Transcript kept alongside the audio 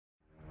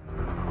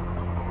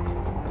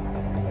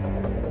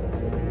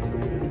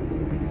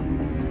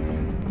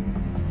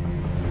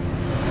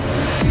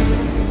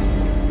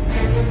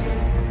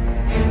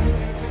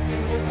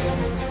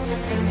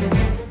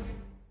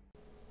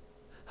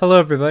Hello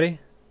everybody!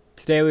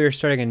 Today we are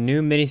starting a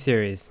new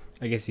mini-series,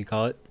 I guess you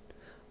call it,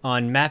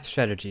 on map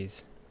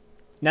strategies.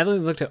 Now that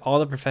we've looked at all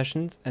the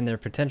professions and their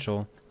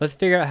potential, let's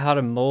figure out how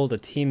to mold a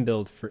team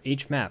build for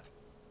each map.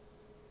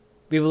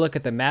 We will look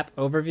at the map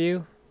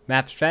overview,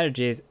 map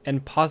strategies,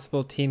 and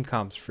possible team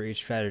comps for each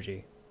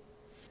strategy.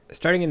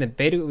 Starting in the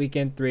Beta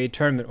Weekend 3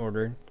 tournament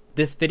order,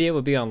 this video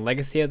will be on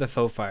Legacy of the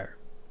Foefire.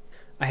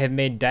 I have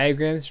made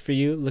diagrams for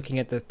you looking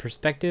at the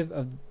perspective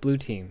of the blue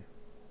team.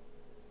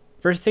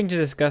 First thing to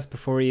discuss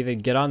before we even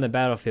get on the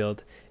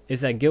battlefield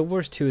is that Guild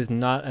Wars 2 is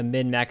not a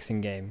min-maxing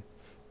game.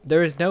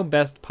 There is no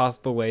best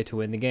possible way to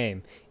win the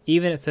game,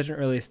 even at such an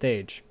early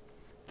stage.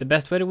 The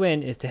best way to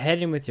win is to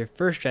head in with your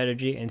first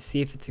strategy and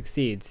see if it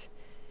succeeds.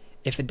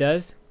 If it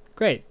does,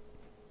 great.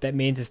 That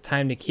means it's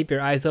time to keep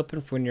your eyes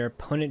open for when your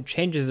opponent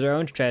changes their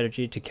own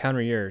strategy to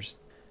counter yours.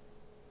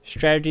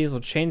 Strategies will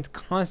change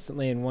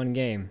constantly in one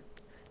game.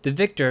 The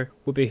victor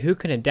will be who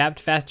can adapt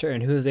faster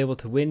and who is able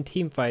to win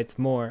team fights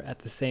more at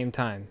the same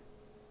time.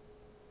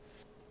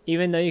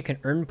 Even though you can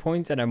earn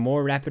points at a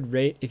more rapid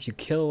rate if you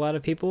kill a lot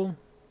of people,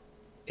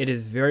 it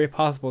is very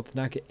possible to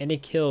not get any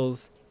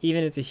kills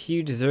even as a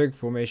huge Zerg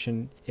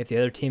formation if the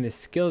other team is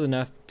skilled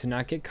enough to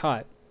not get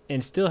caught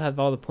and still have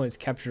all the points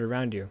captured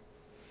around you.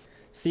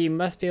 So you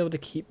must be able to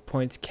keep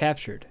points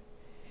captured.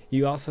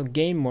 You also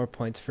gain more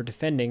points for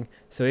defending,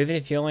 so even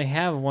if you only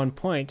have 1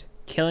 point,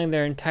 killing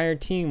their entire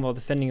team while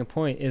defending a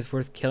point is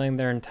worth killing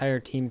their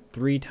entire team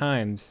 3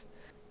 times.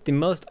 The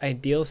most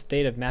ideal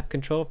state of map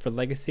control for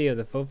Legacy of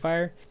the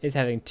Foefire is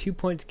having 2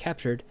 points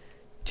captured,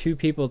 2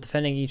 people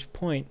defending each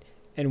point,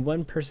 and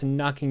 1 person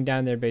knocking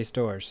down their base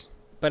doors.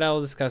 But I will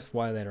discuss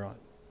why later on.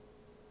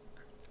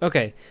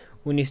 Okay,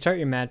 when you start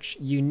your match,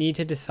 you need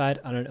to decide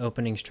on an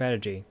opening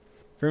strategy.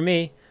 For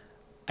me,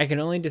 I can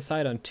only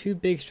decide on 2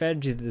 big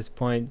strategies at this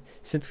point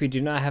since we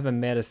do not have a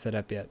meta set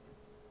up yet.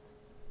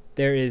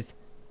 There is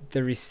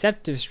the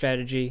receptive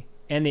strategy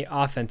and the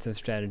offensive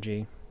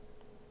strategy.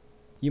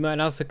 You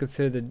might also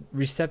consider the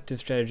receptive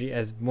strategy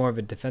as more of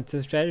a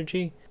defensive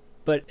strategy,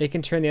 but it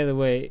can turn the other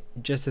way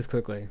just as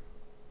quickly.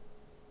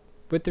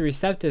 With the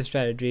receptive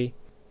strategy,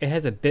 it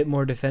has a bit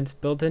more defense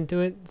built into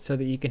it so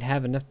that you can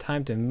have enough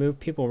time to move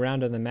people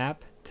around on the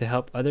map to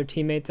help other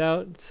teammates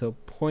out so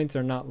points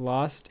are not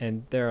lost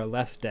and there are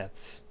less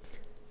deaths.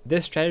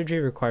 This strategy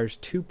requires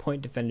 2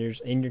 point defenders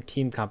in your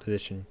team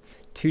composition,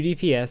 2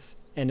 DPS,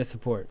 and a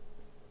support.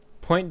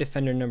 Point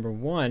defender number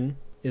 1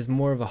 is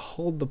more of a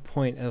hold the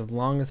point as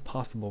long as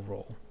possible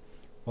role,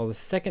 while the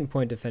second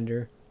point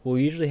defender will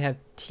usually have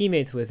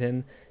teammates with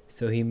him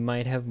so he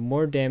might have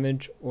more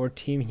damage or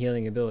team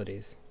healing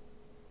abilities.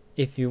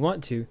 If you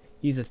want to,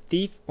 use a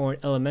thief or an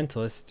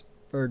elementalist,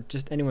 or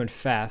just anyone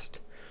fast,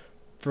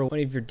 for one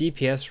of your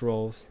DPS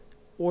roles,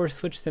 or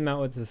switch them out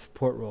with a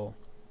support role.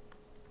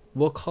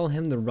 We'll call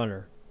him the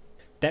runner.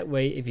 That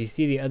way, if you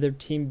see the other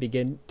team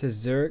begin to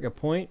zerg a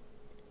point,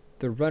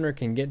 the runner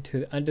can get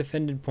to the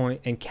undefended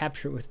point and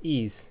capture it with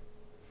ease.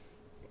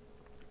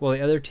 While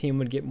the other team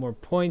would get more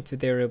points if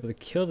they were able to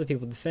kill the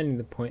people defending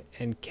the point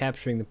and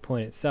capturing the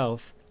point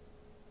itself.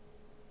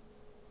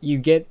 You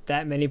get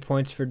that many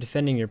points for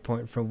defending your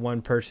point from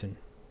 1 person.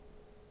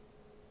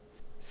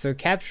 So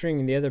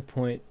capturing the other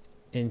point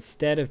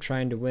instead of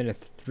trying to win a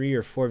 3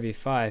 or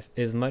 4v5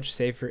 is much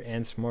safer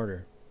and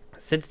smarter.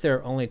 Since there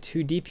are only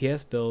 2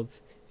 DPS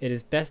builds, it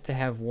is best to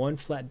have 1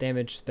 flat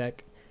damage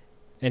spec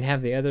and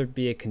have the other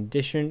be a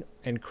condition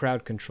and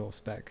crowd control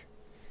spec.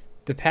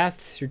 The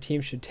paths your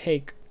team should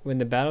take when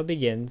the battle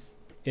begins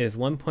is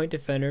 1 point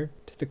defender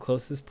to the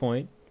closest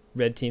point,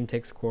 red team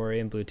takes quarry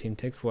and blue team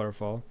takes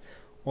waterfall,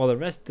 while the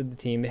rest of the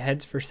team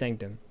heads for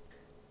sanctum.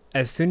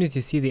 As soon as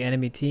you see the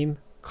enemy team,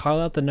 call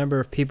out the number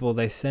of people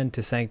they send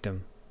to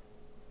sanctum.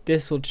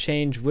 This will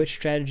change which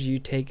strategy you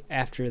take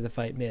after the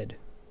fight mid.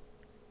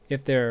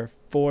 If there are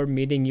 4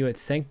 meeting you at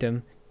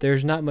sanctum,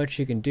 there's not much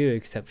you can do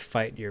except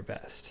fight your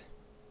best.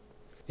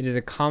 It is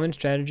a common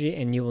strategy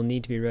and you will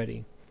need to be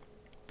ready.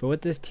 But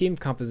with this team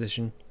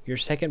composition, your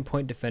second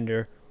point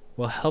defender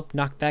will help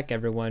knock back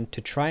everyone to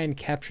try and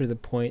capture the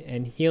point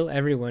and heal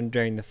everyone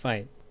during the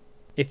fight.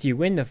 If you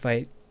win the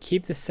fight,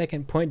 keep the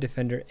second point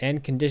defender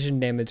and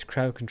condition damage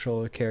crowd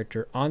controller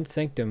character on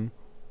sanctum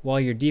while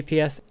your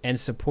DPS and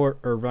support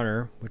or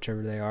runner,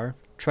 whichever they are,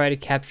 try to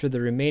capture the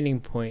remaining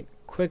point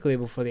quickly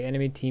before the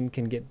enemy team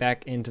can get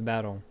back into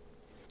battle.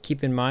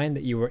 Keep in mind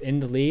that you are in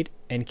the lead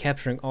and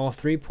capturing all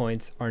 3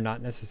 points are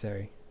not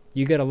necessary.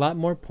 You get a lot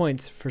more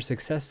points for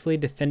successfully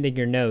defending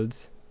your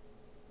nodes.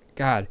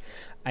 God,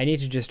 I need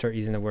to just start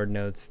using the word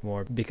nodes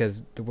more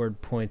because the word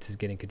points is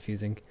getting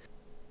confusing.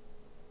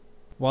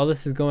 While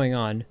this is going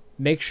on,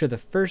 make sure the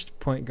first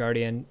point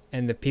guardian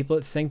and the people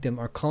at sanctum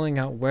are calling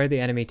out where the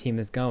enemy team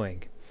is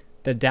going.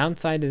 The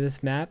downside to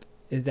this map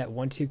is that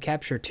once you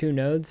capture 2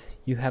 nodes,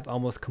 you have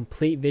almost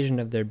complete vision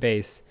of their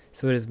base,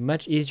 so it is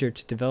much easier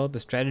to develop a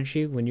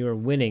strategy when you are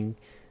winning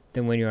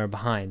than when you are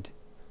behind.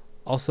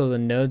 Also, the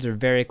nodes are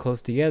very close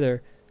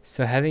together,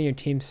 so having your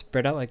team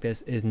spread out like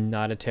this is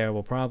not a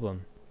terrible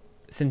problem.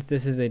 Since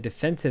this is a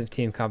defensive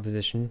team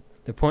composition,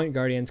 the point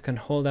guardians can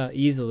hold out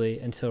easily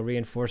until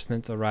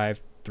reinforcements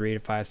arrive 3 to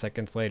 5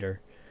 seconds later.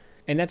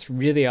 And that's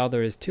really all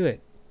there is to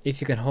it.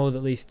 If you can hold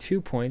at least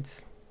 2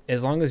 points,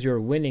 as long as you're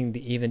winning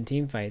the even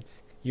team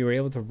fights, you are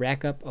able to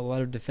rack up a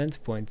lot of defense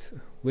points,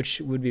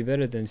 which would be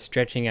better than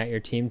stretching out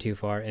your team too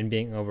far and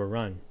being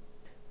overrun.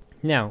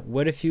 Now,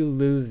 what if you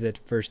lose that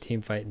first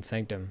team fight in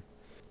Sanctum?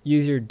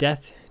 Use your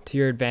death to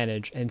your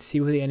advantage and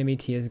see where the enemy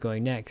team is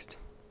going next.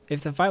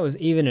 If the fight was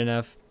even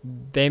enough,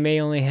 they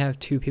may only have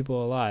 2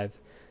 people alive,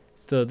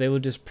 so they will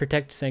just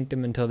protect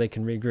Sanctum until they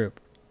can regroup.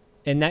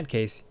 In that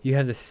case, you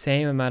have the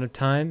same amount of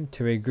time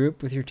to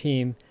regroup with your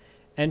team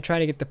and try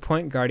to get the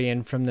point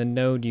guardian from the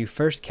node you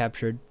first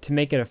captured to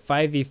make it a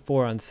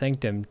 5v4 on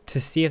Sanctum to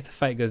see if the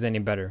fight goes any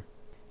better.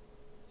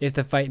 If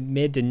the fight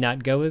mid did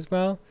not go as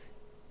well,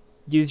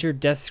 use your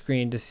death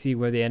screen to see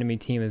where the enemy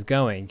team is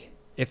going.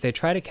 If they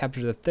try to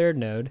capture the third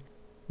node,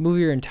 move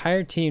your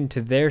entire team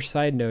to their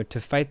side node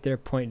to fight their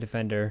point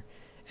defender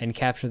and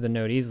capture the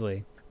node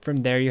easily. From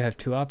there you have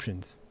 2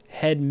 options.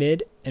 Head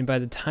mid, and by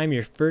the time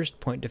your first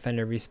point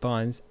defender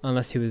respawns,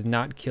 unless he was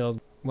not killed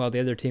while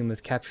the other team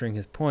was capturing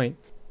his point,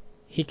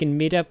 he can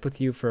meet up with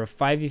you for a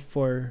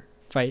 5v4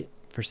 fight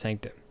for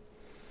Sanctum.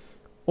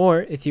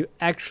 Or, if you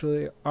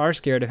actually are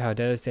scared of how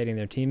devastating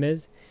their team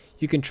is,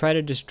 you can try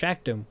to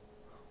distract them.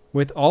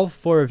 With all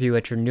 4 of you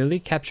at your newly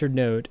captured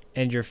node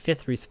and your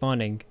 5th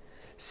respawning,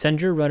 send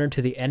your runner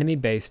to the enemy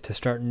base to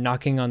start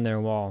knocking on their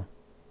wall.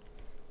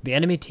 The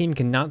enemy team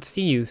cannot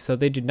see you, so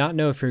they do not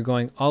know if you're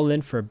going all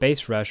in for a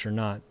base rush or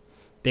not.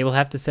 They will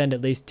have to send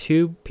at least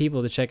 2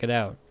 people to check it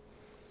out.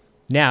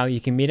 Now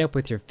you can meet up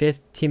with your 5th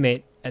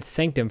teammate at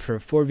Sanctum for a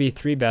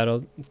 4v3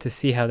 battle to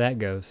see how that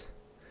goes.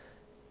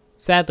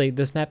 Sadly,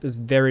 this map is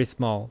very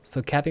small,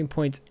 so capping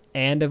points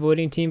and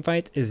avoiding team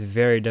fights is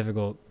very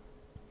difficult.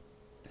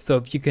 So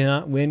if you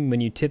cannot win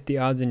when you tip the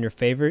odds in your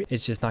favor,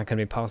 it's just not going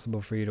to be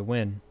possible for you to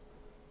win.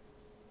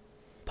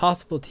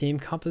 Possible team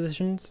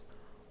compositions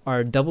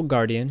are Double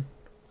Guardian,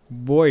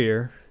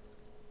 Warrior,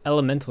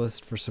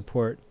 Elementalist for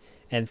support,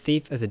 and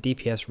Thief as a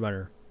DPS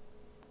runner.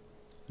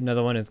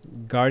 Another one is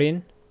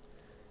Guardian,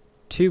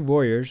 2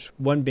 Warriors,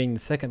 one being the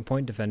second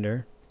point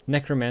defender,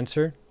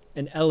 Necromancer,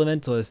 and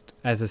Elementalist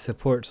as a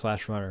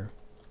support/runner.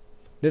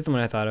 The other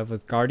one I thought of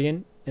was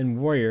Guardian and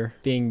Warrior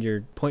being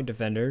your point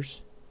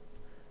defenders,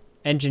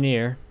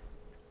 Engineer,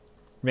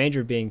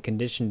 Ranger being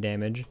condition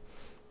damage,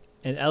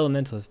 and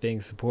Elementalist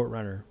being support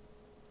runner.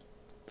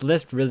 The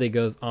list really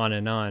goes on,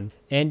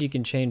 and you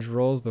can change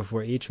roles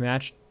before each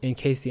match in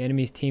case the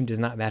enemy's team does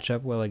not match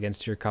up well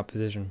against your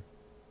composition.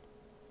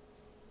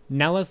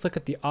 Now let's look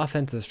at the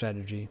offensive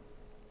strategy.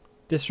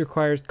 This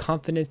requires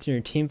confidence in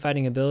your team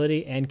fighting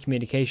ability and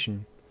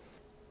communication.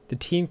 The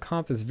team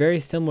comp is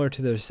very similar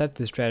to the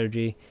receptive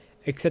strategy,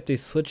 except they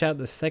switch out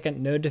the second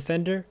node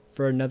defender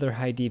for another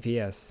high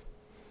DPS.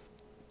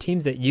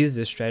 Teams that use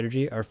this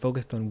strategy are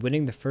focused on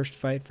winning the first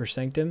fight for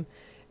Sanctum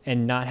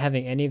and not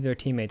having any of their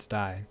teammates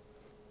die.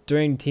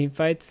 During team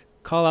fights,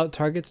 call out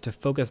targets to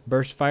focus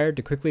burst fire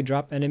to quickly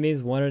drop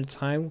enemies one at a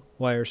time,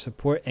 while your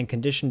support and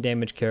condition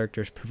damage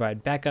characters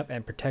provide backup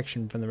and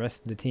protection from the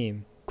rest of the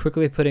team,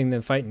 quickly putting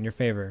the fight in your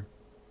favor.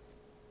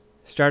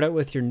 Start out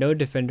with your node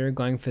defender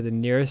going for the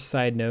nearest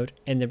side node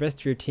and the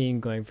rest of your team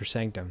going for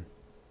Sanctum.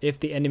 If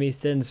the enemy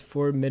sends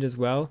forward mid as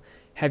well,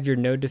 have your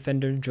node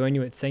defender join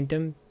you at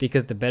Sanctum,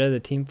 because the better the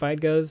team fight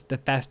goes, the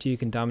faster you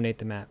can dominate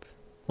the map.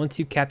 Once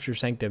you capture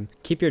Sanctum,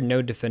 keep your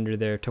node defender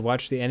there to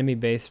watch the enemy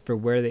base for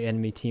where the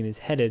enemy team is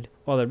headed,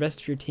 while the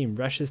rest of your team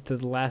rushes to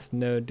the last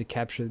node to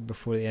capture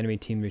before the enemy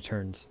team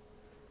returns.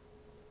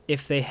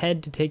 If they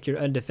head to take your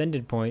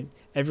undefended point,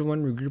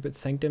 everyone regroup at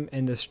Sanctum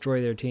and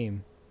destroy their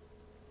team.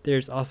 There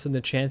is also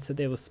the chance that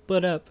they will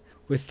split up,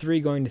 with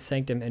 3 going to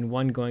Sanctum and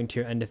 1 going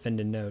to your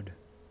undefended node.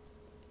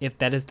 If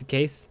that is the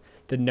case,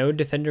 the node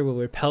defender will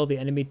repel the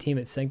enemy team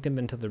at Sanctum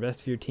until the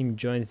rest of your team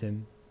joins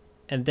him.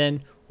 And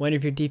then, one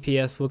of your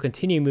DPS will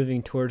continue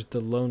moving towards the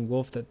lone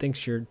wolf that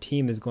thinks your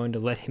team is going to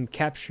let him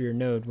capture your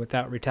node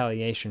without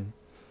retaliation.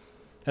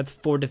 That's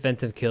 4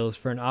 defensive kills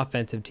for an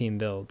offensive team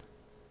build.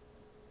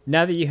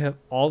 Now that you have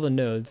all the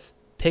nodes,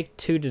 pick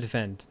 2 to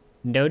defend.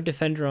 Node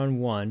defender on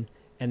one,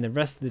 and the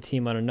rest of the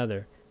team on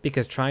another,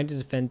 because trying to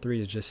defend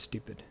 3 is just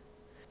stupid.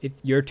 If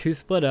you're too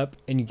split up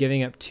and you're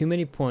giving up too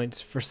many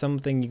points for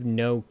something you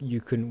know you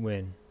couldn't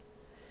win.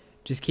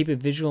 Just keep a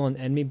visual on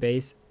enemy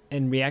base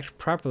and react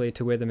properly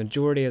to where the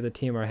majority of the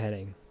team are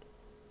heading.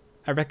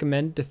 I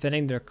recommend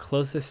defending their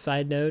closest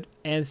side node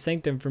and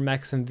Sanctum for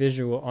maximum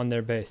visual on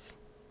their base.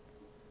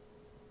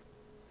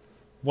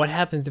 What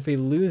happens if we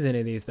lose any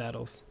of these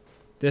battles?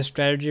 This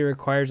strategy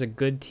requires a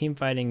good team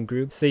fighting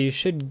group, so you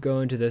should go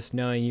into this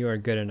knowing you are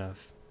good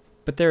enough.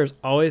 But there is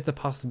always the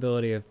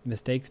possibility of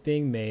mistakes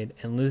being made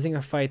and losing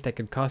a fight that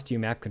could cost you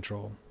map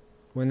control.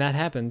 When that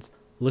happens,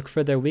 look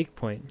for their weak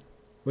point,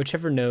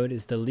 whichever node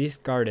is the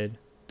least guarded,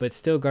 but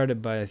still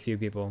guarded by a few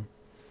people.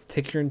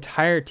 Take your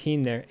entire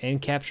team there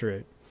and capture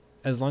it.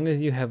 As long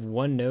as you have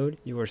 1 node,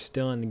 you are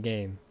still in the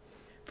game.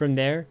 From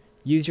there,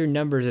 use your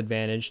numbers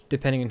advantage,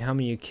 depending on how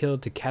many you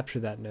killed to capture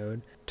that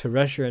node, to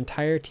rush your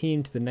entire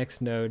team to the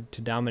next node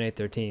to dominate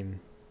their team.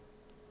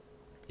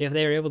 If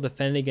they are able to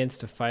defend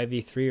against a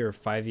 5v3 or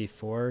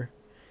 5v4,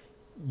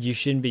 you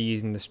shouldn't be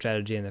using the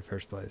strategy in the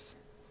first place.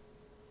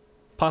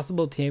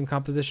 Possible team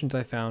compositions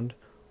I found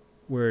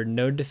were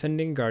Node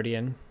Defending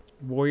Guardian,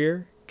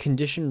 Warrior,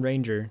 Condition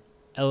Ranger,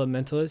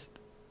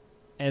 Elementalist,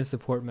 and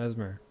Support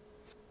Mesmer.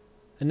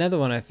 Another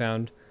one I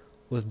found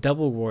was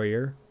Double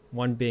Warrior,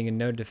 one being a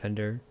Node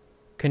Defender,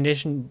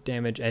 Condition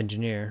Damage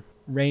Engineer,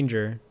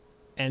 Ranger,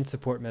 and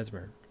Support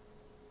Mesmer.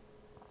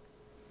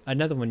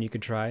 Another one you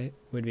could try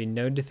would be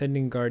Node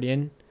Defending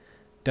Guardian,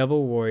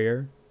 Double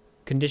Warrior,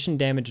 Condition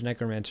Damage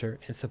Necromancer,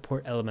 and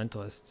Support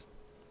Elementalist.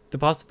 The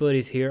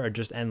possibilities here are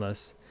just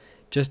endless,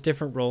 just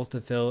different roles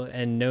to fill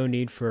and no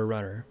need for a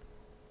runner.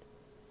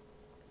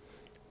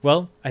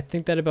 Well, I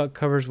think that about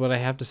covers what I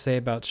have to say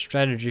about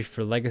strategy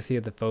for Legacy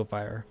of the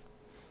Foefire.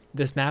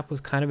 This map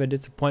was kind of a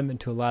disappointment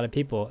to a lot of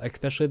people,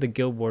 especially the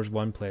Guild Wars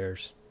 1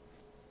 players.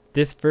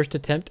 This first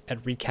attempt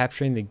at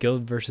recapturing the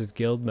guild versus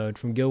guild mode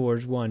from Guild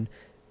Wars 1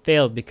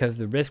 failed because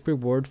the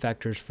risk-reward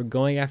factors for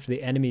going after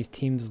the enemy's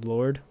team's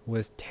lord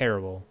was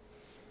terrible.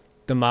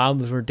 The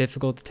mobs were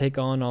difficult to take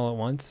on all at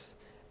once,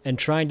 and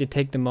trying to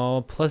take them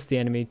all plus the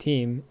enemy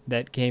team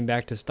that came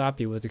back to stop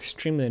you was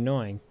extremely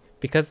annoying.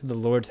 Because of the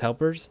Lord's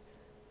helpers,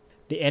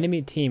 the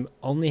enemy team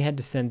only had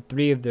to send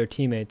 3 of their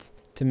teammates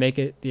to make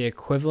it the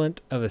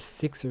equivalent of a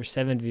 6 or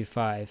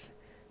 7v5,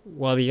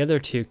 while the other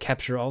 2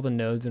 capture all the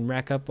nodes and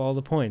rack up all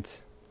the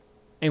points.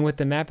 And with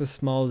the map as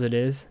small as it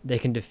is, they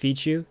can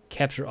defeat you,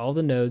 capture all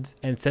the nodes,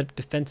 and set up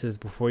defenses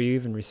before you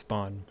even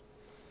respawn.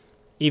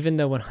 Even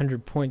though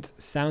 100 points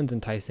sounds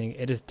enticing,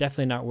 it is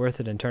definitely not worth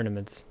it in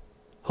tournaments.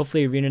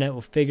 Hopefully ArenaNet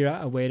will figure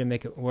out a way to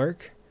make it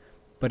work,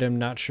 but I'm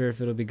not sure if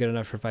it'll be good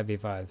enough for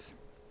 5v5s.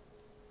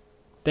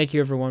 Thank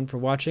you everyone for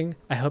watching.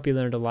 I hope you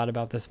learned a lot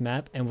about this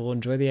map and will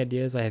enjoy the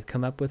ideas I have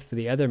come up with for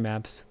the other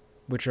maps,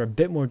 which are a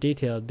bit more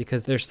detailed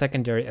because their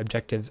secondary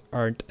objectives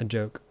aren't a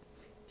joke.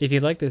 If you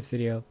like this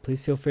video,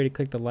 please feel free to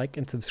click the like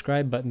and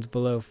subscribe buttons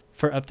below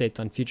for updates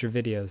on future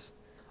videos.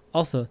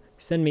 Also,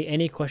 send me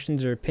any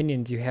questions or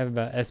opinions you have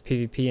about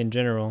SPVP in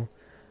general.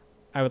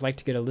 I would like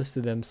to get a list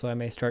of them so I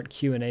may start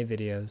Q&A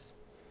videos.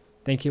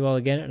 Thank you all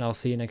again, and I'll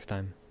see you next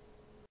time.